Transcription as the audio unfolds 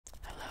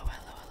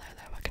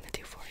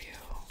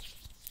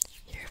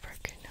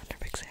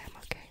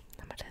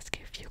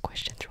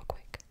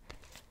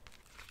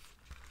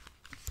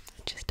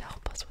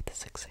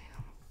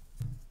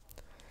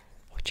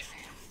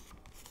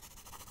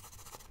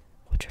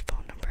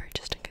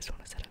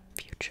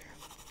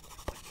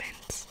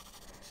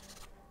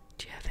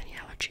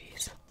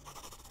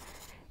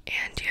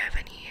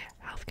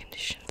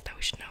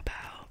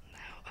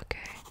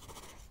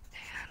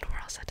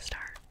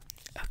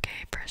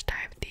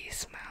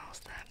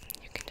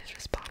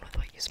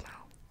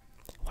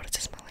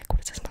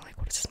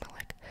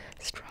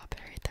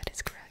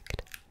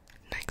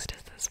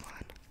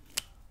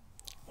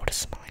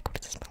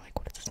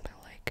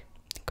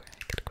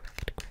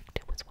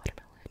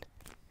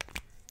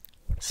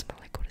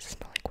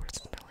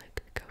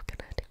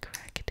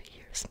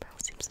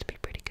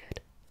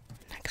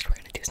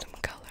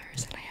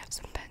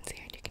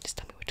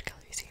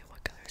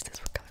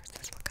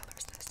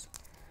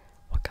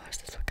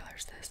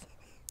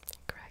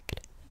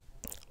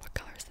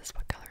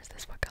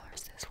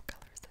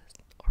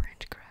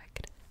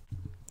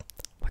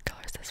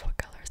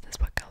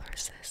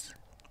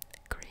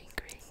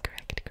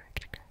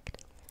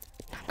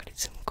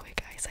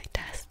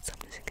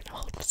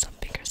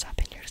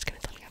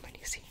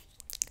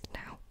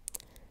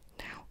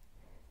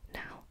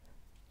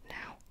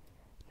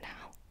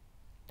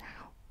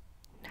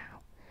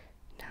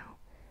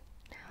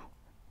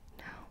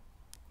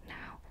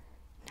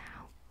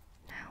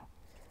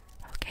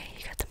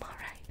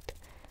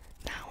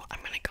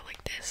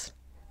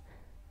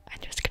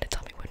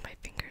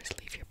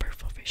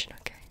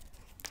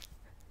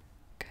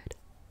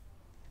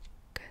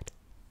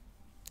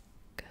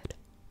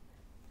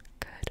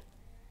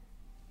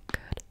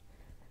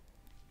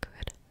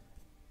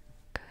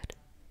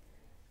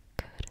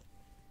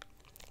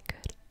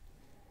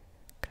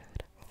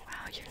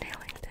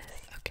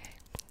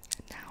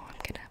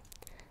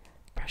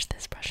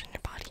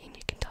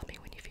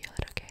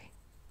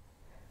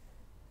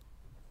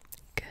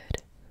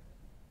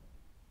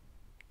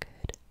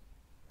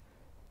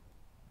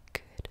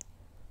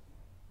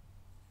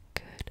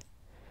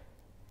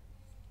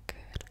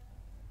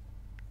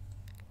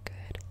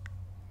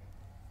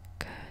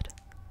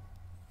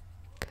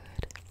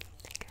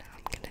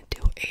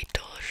a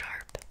dull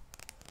sharp.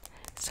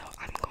 So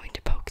I'm going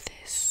to poke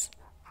this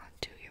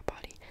onto your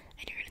body,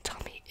 and you're gonna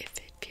tell me if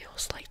it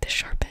feels like the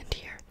sharp end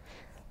here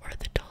or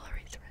the dull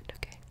razor end.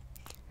 Okay.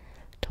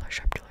 Dull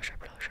sharp, dull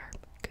sharp, dull sharp.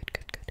 Good,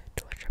 good, good.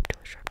 Dull sharp,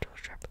 dull sharp, dull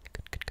sharp.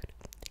 Good, good, good.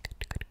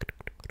 Good, good, good,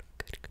 good,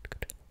 good, good, good,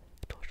 good.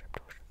 Dull sharp,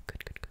 dull sharp.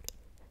 Good, good, good.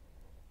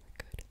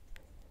 Good,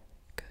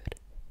 good,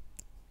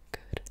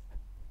 good,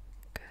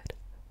 good.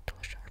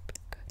 Dull sharp.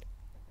 Good, good,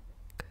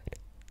 good,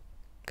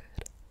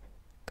 good,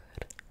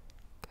 good,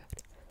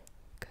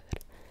 good.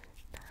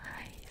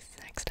 Nice.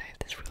 Next, I have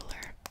this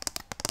ruler,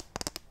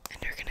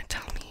 and you're gonna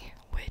tell me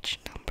which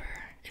number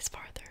is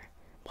farther,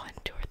 1,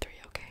 2, or 3.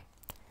 Okay.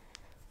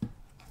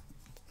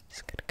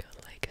 Just gonna go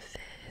like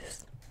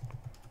this.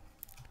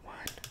 1,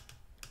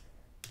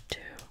 2,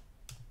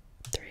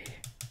 3.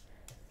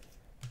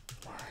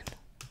 1,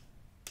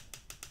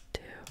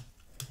 2,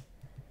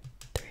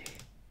 3.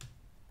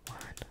 1,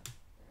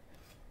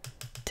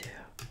 2,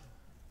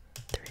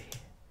 3.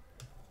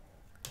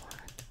 1,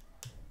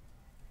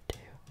 2,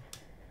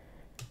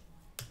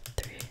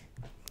 3.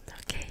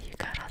 Okay, you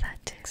got all that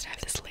too. Next, I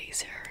have this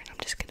laser, and I'm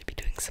just gonna be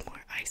doing some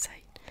more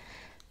eyesight.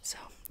 So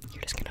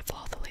you're just gonna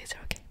follow the laser,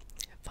 okay?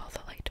 Follow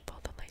the light,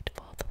 follow the light,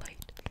 follow the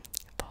light,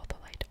 follow the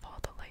light, follow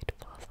the light,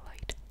 follow the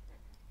light.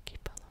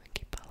 Keep following,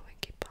 keep following,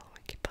 keep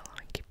following, keep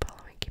following, keep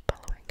following, keep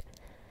following.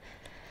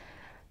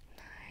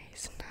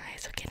 Nice,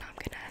 nice. Okay, now I'm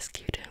gonna ask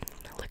you to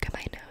look at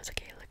my nose,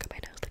 okay? Look at my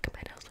nose, look at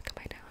my nose, look at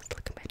my nose,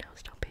 look at my nose.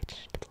 Don't pay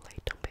attention to the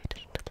light, don't pay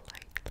attention to the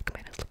light. Look at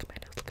my nose, look at my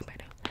nose, look at my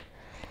nose.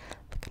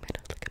 Look at my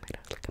nose, look at my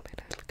nose, look at my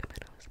nose, look at my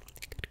nose.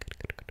 Good, good,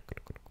 good, good,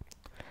 good, good.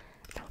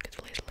 Now look at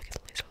the laser, look at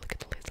the laser, look at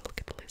the laser, look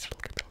at the laser,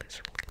 look at the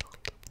laser, look at the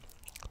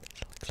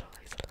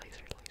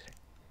laser. Laser.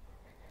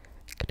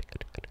 Good,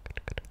 good, good, good,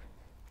 good.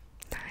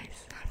 Nice.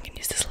 I'm gonna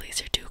use this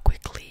laser to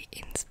quickly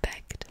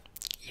inspect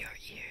your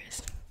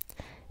ears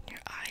and your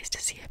eyes to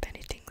see if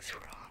anything's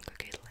wrong.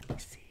 Okay, let me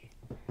see.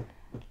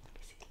 Let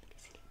me see, let me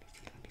see,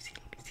 let me see,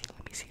 let me see,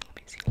 let me see, let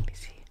me see, let me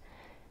see.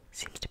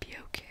 Seems to be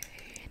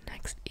okay.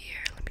 Next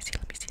ear. Let me see,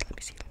 let me see, let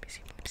me see, let me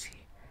see, let me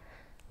see.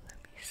 Let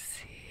me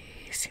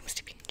see. Seems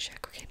to be in check.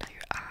 Okay, now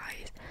your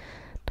eyes.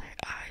 Now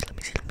your eyes. Let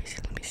me see, let me see,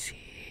 let me see.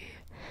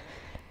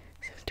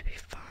 Seems to be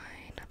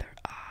fine. Another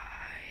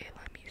eye.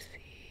 Let me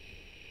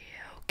see.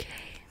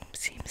 Okay.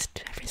 Seems